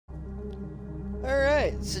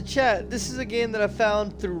Alright, so chat, this is a game that I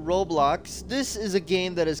found through Roblox. This is a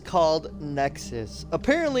game that is called Nexus.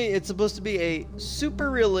 Apparently, it's supposed to be a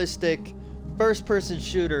super realistic first-person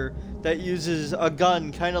shooter that uses a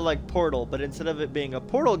gun kind of like Portal, but instead of it being a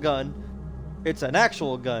Portal gun, it's an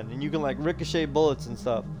actual gun, and you can like ricochet bullets and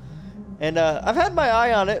stuff. And I've had my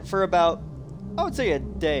eye on it for about, I would say, a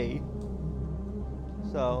day.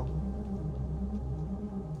 So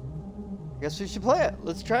I guess we should play it.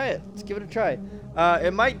 Let's try it. Let's give it a try.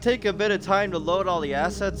 It might take a bit of time to load all the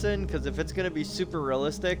assets in, because if it's going to be super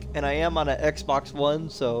realistic, and I am on an Xbox One,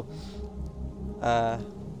 so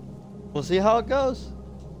we'll see how it goes.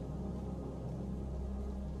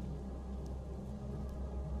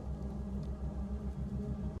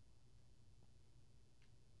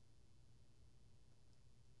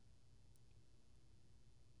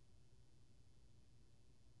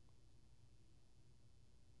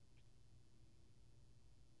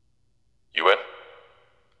 You in?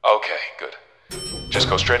 Okay, good. Just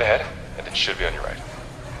go straight ahead, and it should be on your right.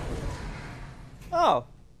 Oh.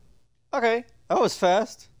 Okay. That was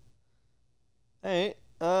fast. Hey,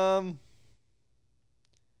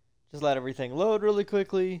 just let everything load really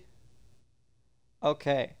quickly.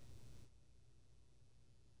 Okay.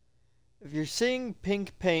 If you're seeing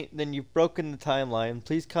pink paint, then you've broken the timeline.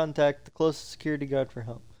 Please contact the closest security guard for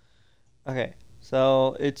help. Okay,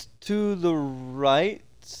 so it's to the right.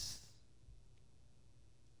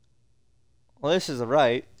 Well, this is the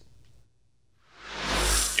right.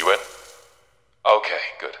 You in? Okay,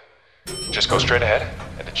 good. Just go straight ahead,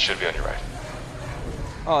 and it should be on your right.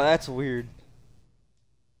 Oh, that's weird.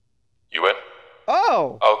 You in?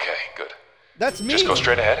 Oh! Okay, good. That's me! Just go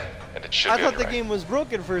straight ahead, and it should be on your right. I thought the game was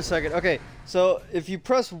broken for a second. Okay, so if you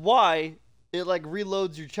press Y, it like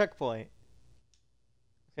reloads your checkpoint.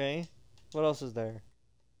 Okay, what else is there?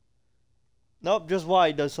 Nope, just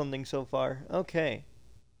Y does something so far. Okay.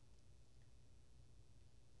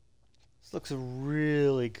 This looks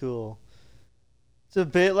really cool. It's a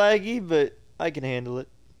bit laggy, but I can handle it.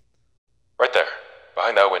 Right there,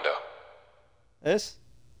 behind that window. This?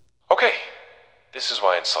 Okay, this is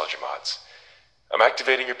why I installed your mods. I'm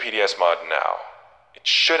activating your PDS mod now. It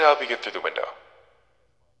should help you get through the window.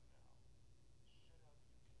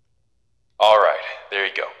 Alright, there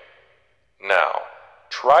you go. Now,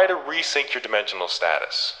 try to resync your dimensional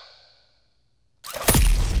status.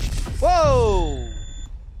 Whoa!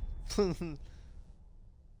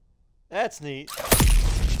 That's neat.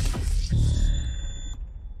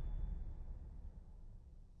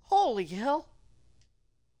 Holy hell!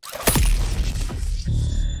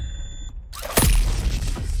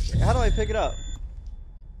 How do I pick it up?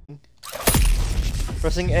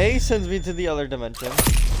 Pressing A sends me to the other dimension.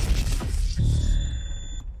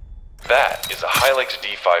 That is a Hilux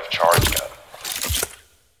D5 charge gun.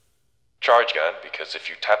 Charge gun because if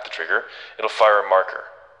you tap the trigger, it'll fire a marker.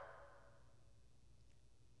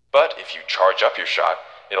 But if you charge up your shot,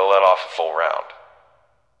 it'll let off a full round.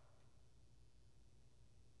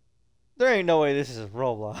 There ain't no way this is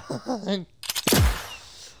Roblox.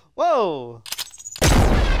 Whoa!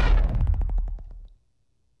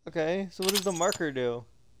 Okay, so what does the marker do?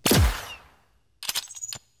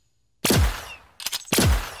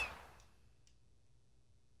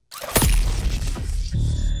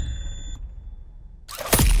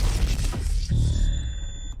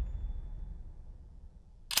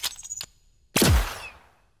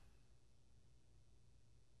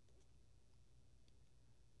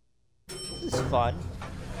 This is fun.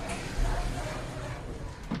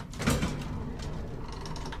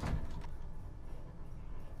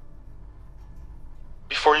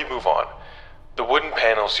 Before you move on, the wooden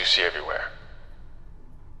panels you see everywhere.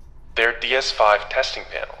 They're DS5 testing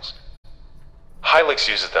panels. Hilux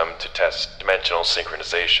uses them to test dimensional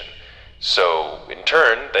synchronization, so in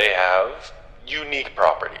turn they have unique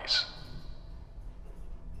properties.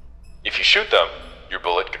 If you shoot them, your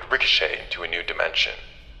bullet could ricochet into a new dimension.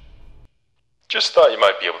 Just thought you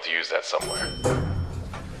might be able to use that somewhere.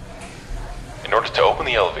 In order to open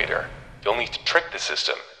the elevator, you'll need to trick the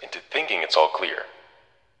system into thinking it's all clear.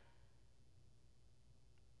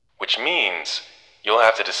 Which means you'll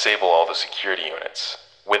have to disable all the security units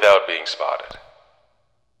without being spotted.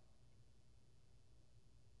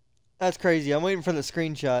 That's crazy. I'm waiting for the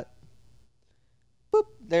screenshot. Boop.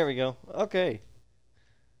 There we go. Okay.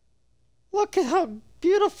 Look at how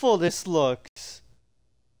beautiful this looks.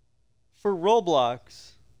 For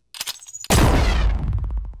Roblox.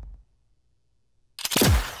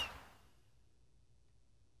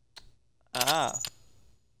 Ah.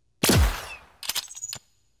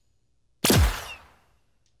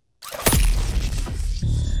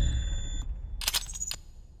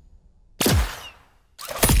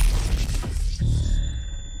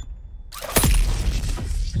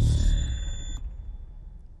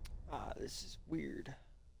 This is weird.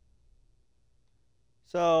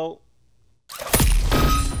 So...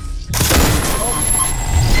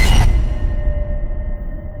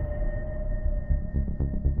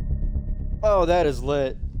 Oh, that is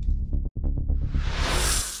lit.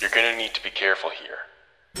 You're gonna need to be careful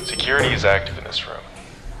here. Security is active in this room.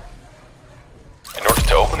 In order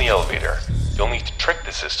to open the elevator, you'll need to trick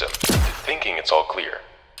the system into thinking it's all clear.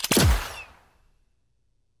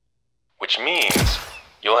 Which means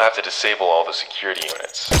you'll have to disable all the security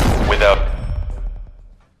units without...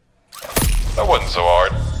 That wasn't so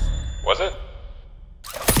hard, was it?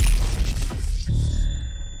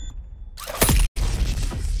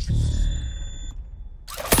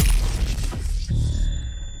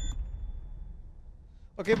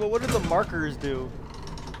 Okay, but what did the markers do?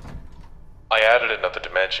 I added another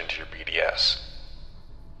dimension to your BDS.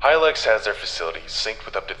 Hylex has their facilities synced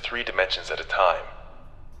with up to 3 dimensions at a time.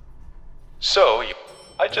 So,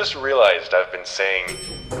 I just realized I've been saying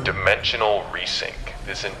dimensional resync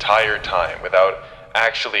this entire time without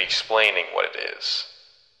actually explaining what it is.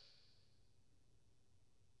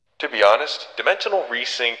 To be honest, dimensional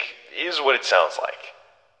resync is what it sounds like.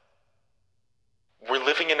 We're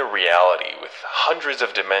living in a reality with hundreds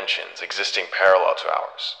of dimensions existing parallel to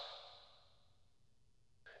ours.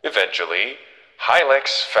 Eventually,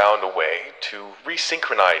 Hylex found a way to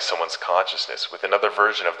resynchronize someone's consciousness with another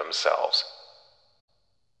version of themselves.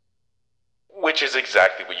 Which is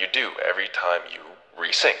exactly what you do every time you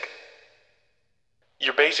resync.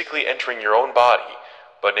 You're basically entering your own body,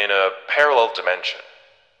 but in a parallel dimension.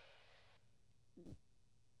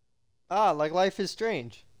 Ah, like Life is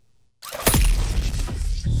Strange.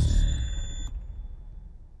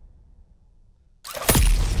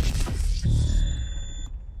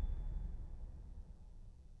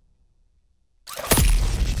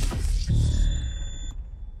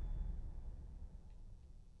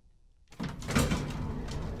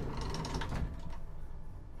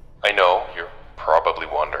 I know you're probably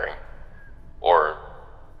wondering, or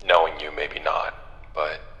knowing you maybe not,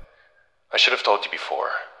 but I should have told you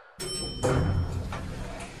before.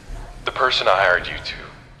 The person I hired you to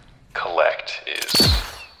collect is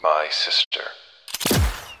my sister,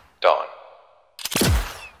 Dawn.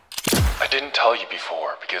 I didn't tell you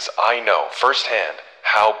before because I know firsthand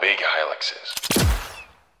how big Hylex is.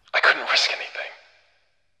 I couldn't risk anything.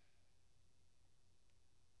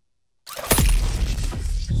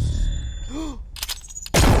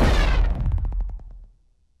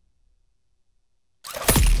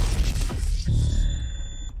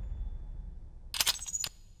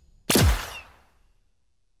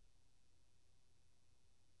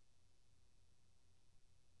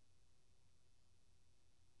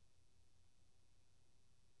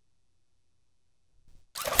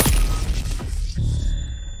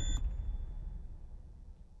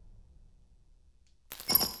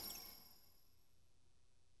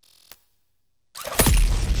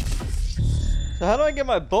 So how do I get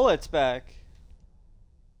my bullets back?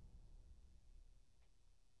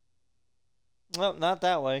 Well, not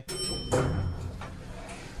that way.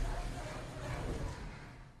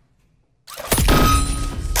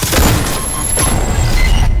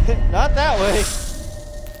 Not that way.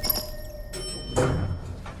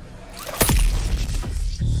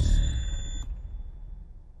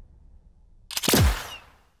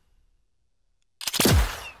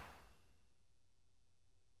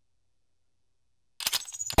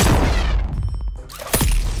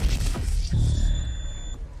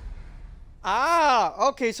 Ah,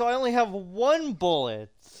 okay, so I only have 1 bullet.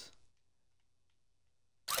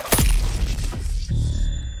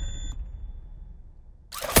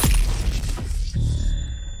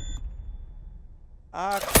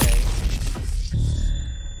 Okay.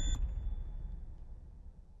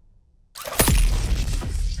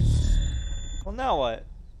 Well, now what?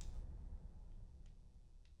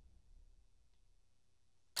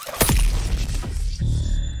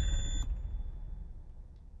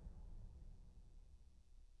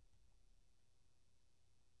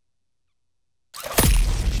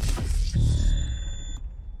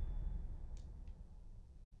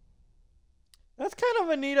 That's kind of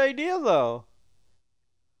a neat idea, though.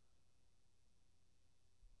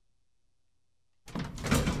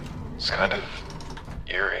 It's kind of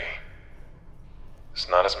eerie. There's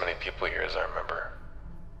not as many people here as I remember.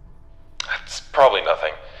 It's probably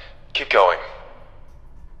nothing. Keep going.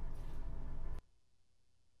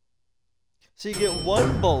 So you get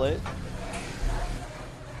 1 bullet.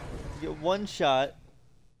 You get 1 shot.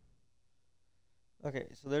 Okay,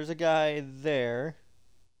 so there's a guy there.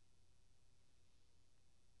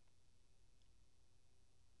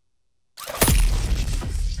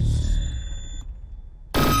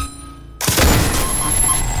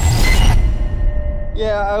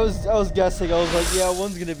 Yeah, I was guessing. I was like, yeah,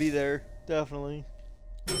 one's gonna be there, definitely.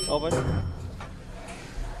 Open.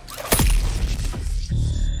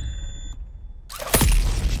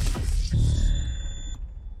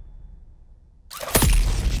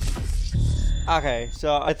 Okay,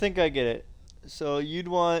 so I think I get it. So you'd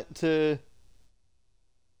want to.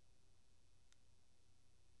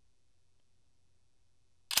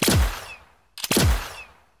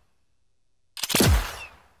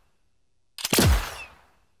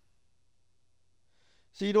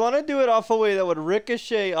 So you'd want to do it off a way that would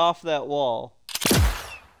ricochet off that wall.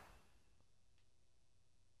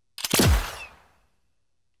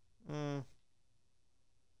 Hmm.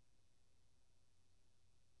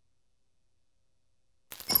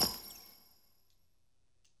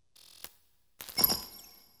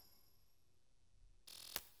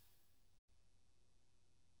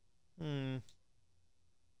 Hmm.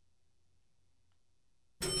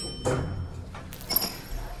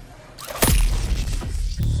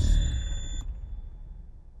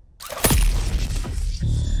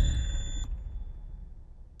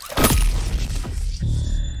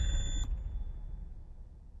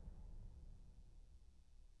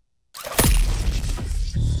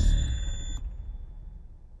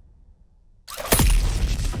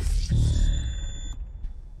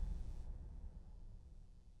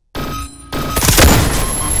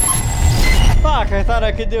 Fuck, I thought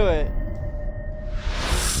I could do it.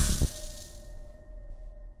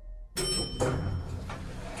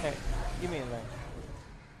 Hey, give me a minute.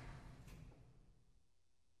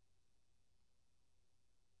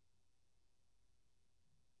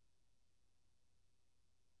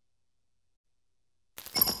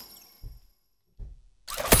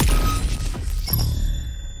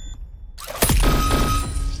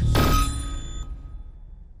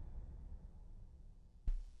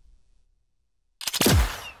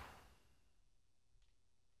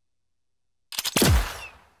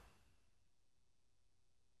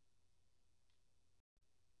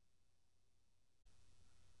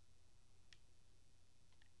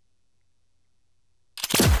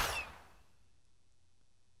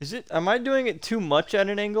 Is it? Am I doing it too much at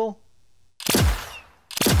an angle?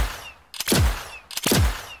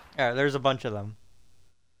 Yeah, there's a bunch of them.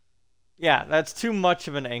 Yeah, that's too much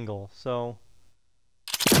of an angle, so.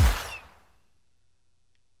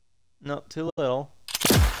 No, too little.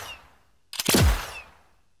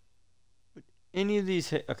 Would any of these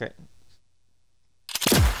hit? Okay.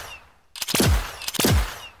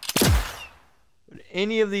 Would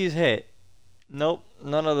any of these hit? Nope,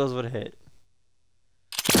 none of those would hit.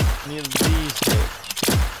 Any of these hit?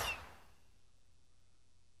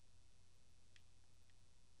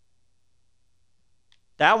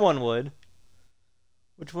 That one would.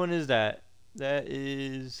 Which one is that? That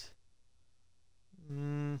is...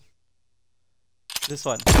 this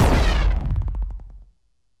one.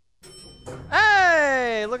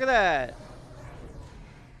 Hey! Look at that!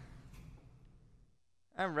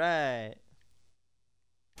 Alright.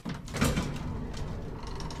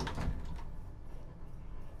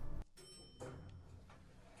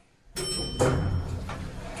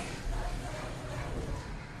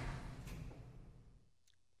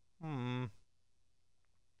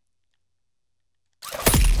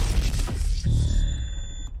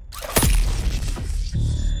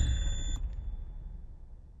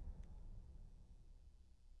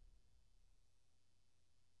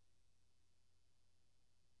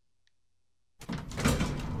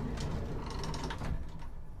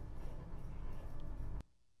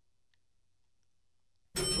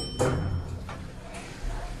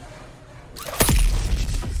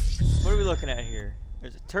 What are we looking at here?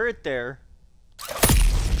 There's a turret there.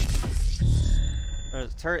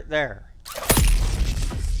 There's a turret there.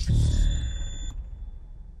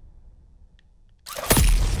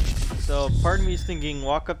 So part of me is thinking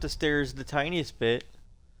walk up the stairs the tiniest bit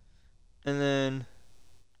and then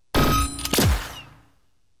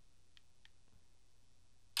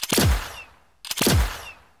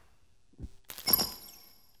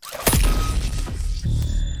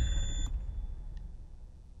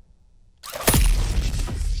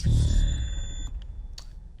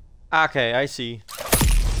okay, I see.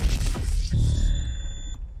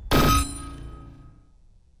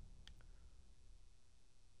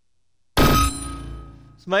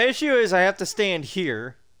 So my issue is I have to stand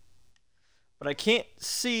here, but I can't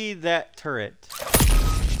see that turret.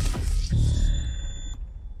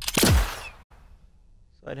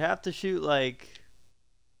 So I'd have to shoot like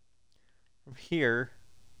from here.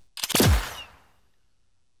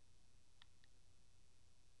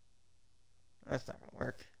 That's not gonna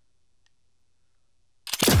work.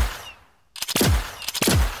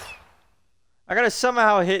 I gotta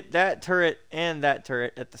somehow hit that turret and that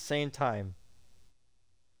turret at the same time.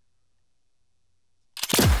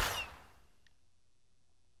 I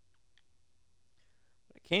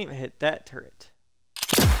can't even hit that turret.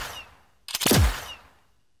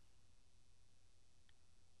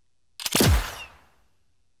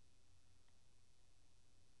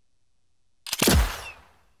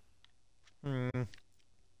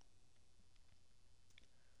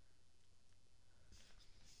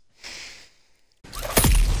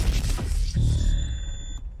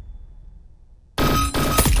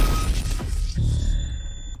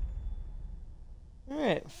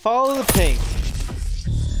 Alright, follow the pink.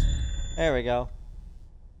 There we go.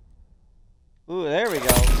 Ooh, there we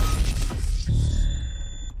go.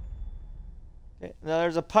 Okay, now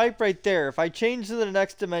there's a pipe right there. If I change to the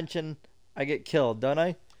next dimension, I get killed, don't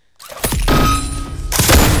I?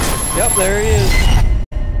 Yep, there he is.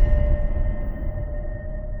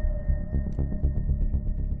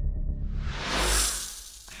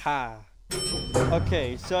 Ha.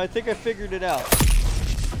 Okay, so I think I figured it out.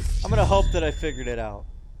 I'm gonna hope that I figured it out.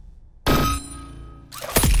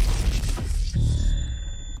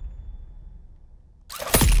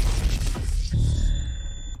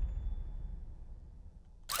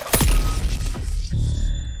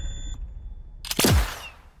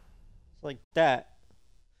 Like that.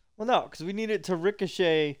 Well, no, because we need it to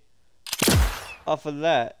ricochet off of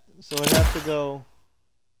that. So it has to go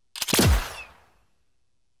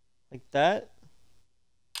like that.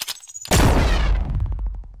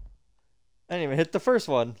 I didn't even hit the first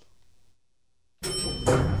one.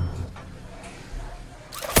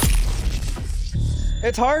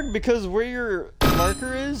 It's hard because where your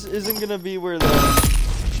marker isn't gonna be where the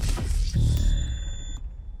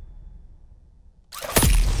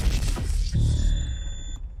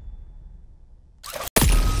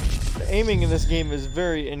aiming in this game is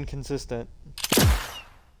very inconsistent.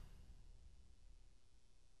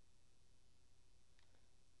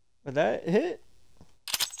 Would that hit?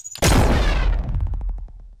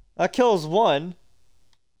 That kills one.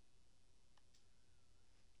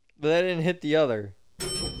 But that didn't hit the other.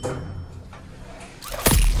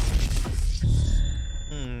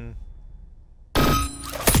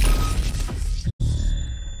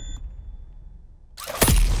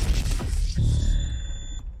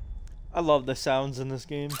 I love the sounds in this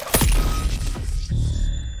game.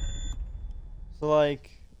 So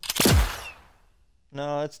like...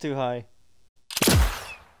 No, that's too high.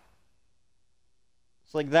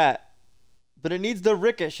 It's like that. But it needs the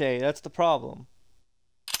ricochet, that's the problem.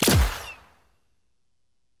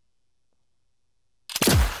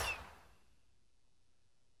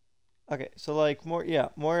 Okay, so like more, yeah,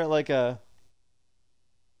 more like a...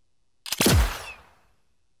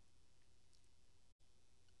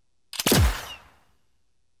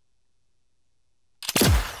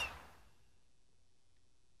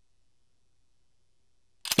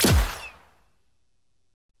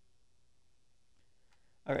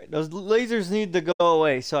 Alright, those lasers need to go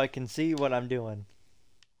away so I can see what I'm doing.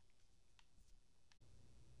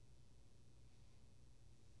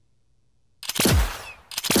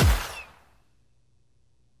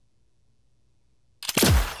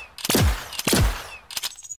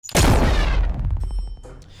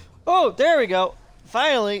 Oh, there we go.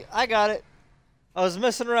 Finally, I got it. I was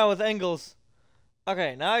messing around with angles.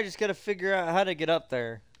 Okay, now I just gotta figure out how to get up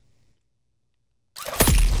there.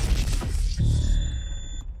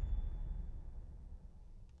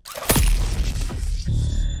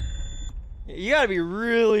 You gotta be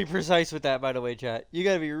really precise with that, by the way, chat. You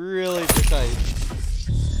gotta be really precise.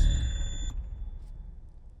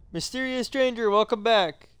 Mysterious Stranger, welcome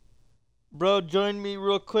back. Bro, join me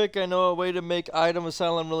real quick. I know a way to make Item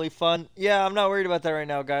Asylum really fun. Yeah, I'm not worried about that right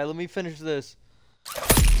now, guy. Let me finish this.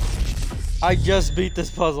 I just beat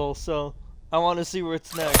this puzzle, so I want to see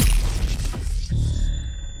what's next.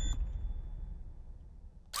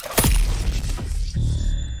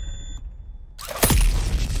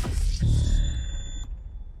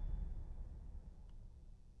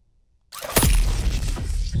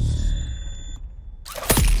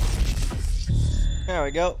 There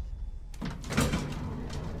we go.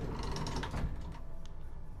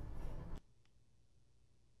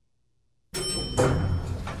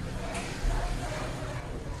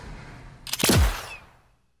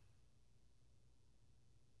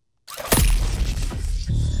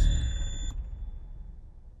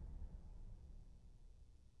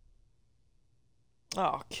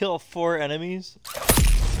 Oh, kill 4 enemies.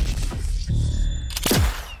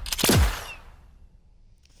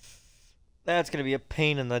 That's gonna be a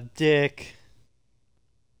pain in the dick.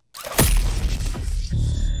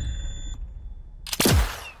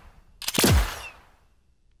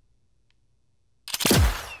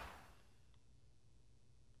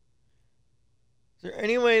 there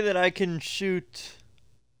any way that I can shoot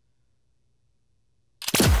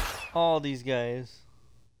all these guys?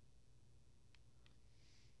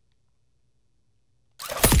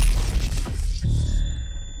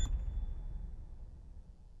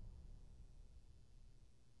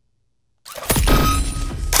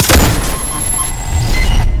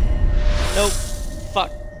 Nope.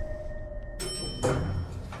 Fuck.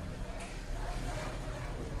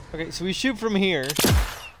 Okay, so we shoot from here.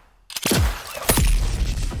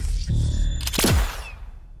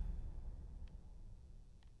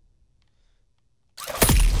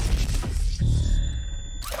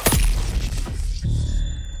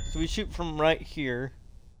 So we shoot from right here.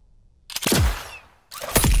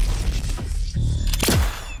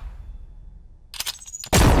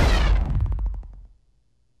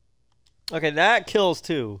 Okay, that kills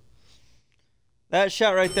 2. That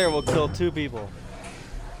shot right there will kill 2 people.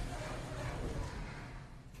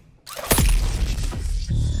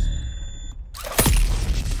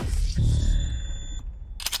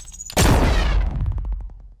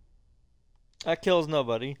 That kills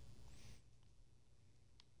nobody.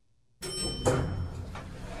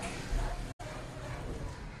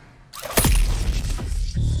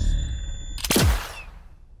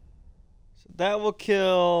 So that will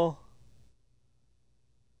kill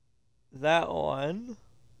that one.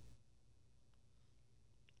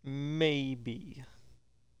 Maybe.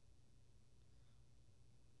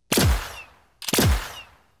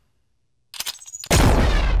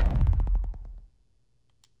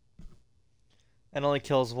 And only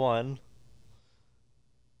kills 1.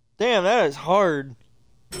 Damn, that is hard.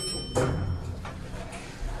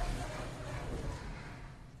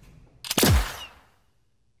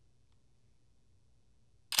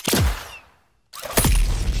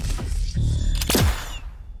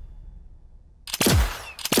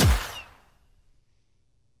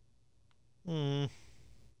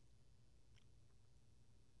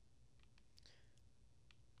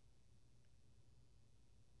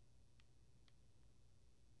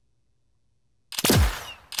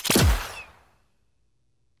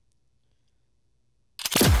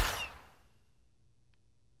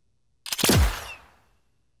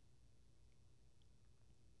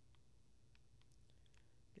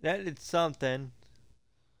 That did something.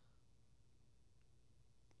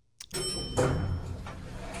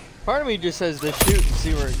 Part of me just says to shoot and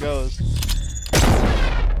see where it goes.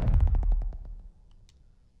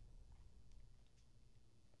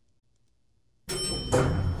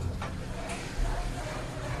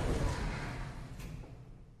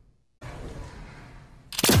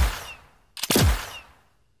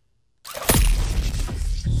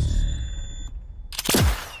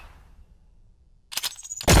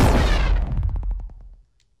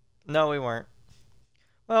 No, we weren't.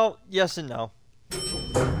 Well, yes and no.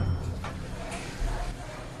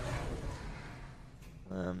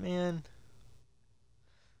 Oh, man.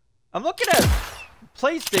 I'm looking at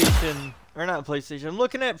PlayStation, or not PlayStation, I'm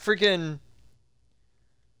looking at freaking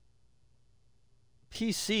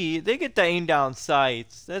PC. They get to aim down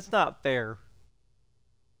sights. That's not fair.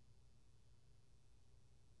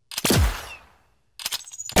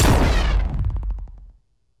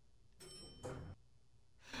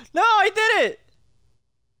 No, I did it!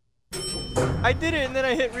 I did it and then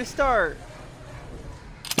I hit restart.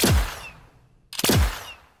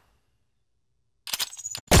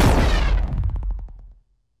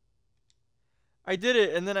 I did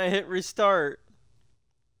it and then I hit restart.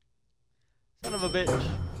 Son of a bitch.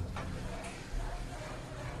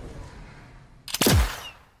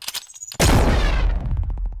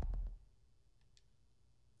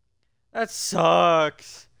 That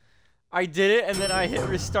sucks. I did it and then I hit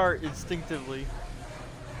restart instinctively.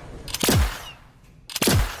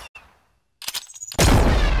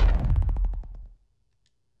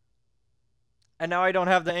 And now I don't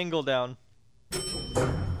have the angle down.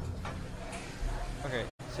 Okay,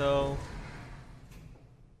 so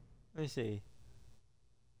let me see.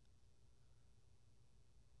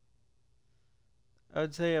 I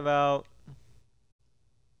would say about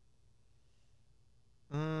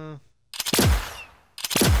son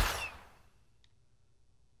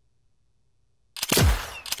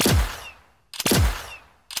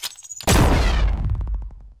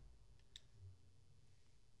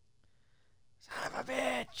of a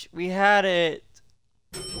bitch! We had it!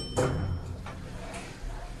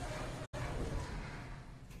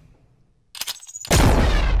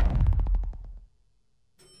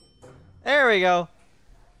 There we go.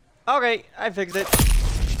 Okay, I fixed it.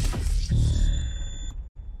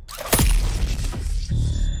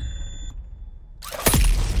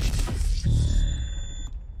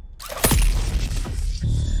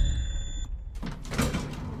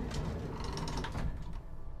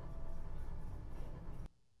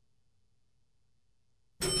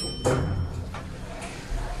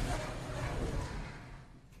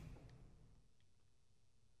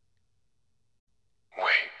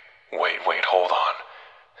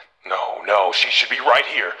 know she should be right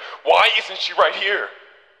here. Why isn't she right here?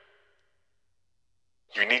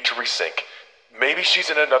 You need to resync. Maybe she's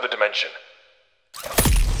in another dimension.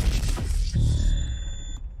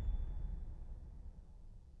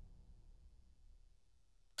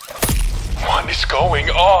 What is going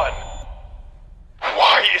on?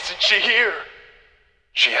 Why isn't she here?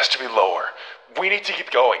 She has to be lower. We need to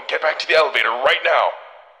keep going. Get back to the elevator right now.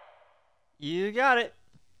 You got it.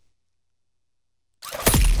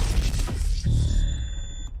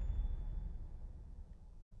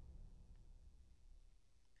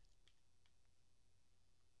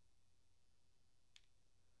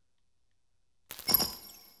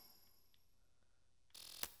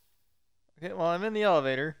 Okay, well, I'm in the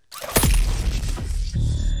elevator.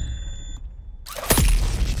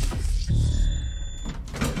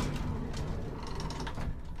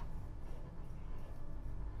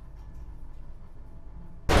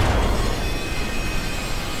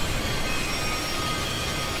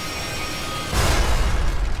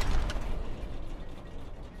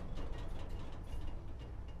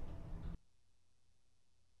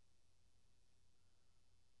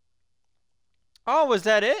 Oh, was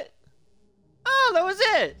that it? Oh, that was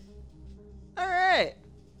it! Alright.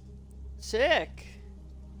 Sick.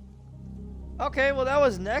 Okay, well that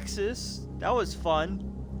was Nexus. That was fun.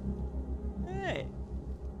 Hey.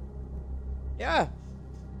 Yeah.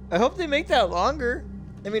 I hope they make that longer.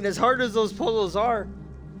 I mean, as hard as those puzzles are,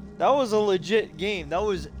 that was a legit game. That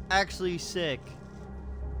was actually sick.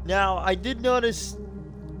 Now, I did notice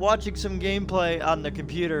watching some gameplay on the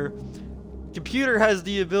computer. Computer has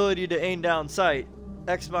the ability to aim down sight.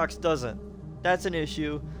 Xbox doesn't. That's an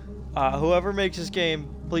issue. Whoever makes this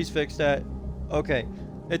game, please fix that. Okay.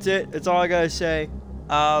 That's it. That's all I gotta say.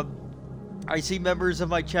 I see members of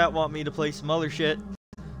my chat want me to play some other shit.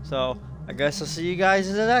 So, I guess I'll see you guys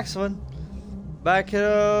in the next one. Bye,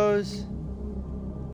 kiddos.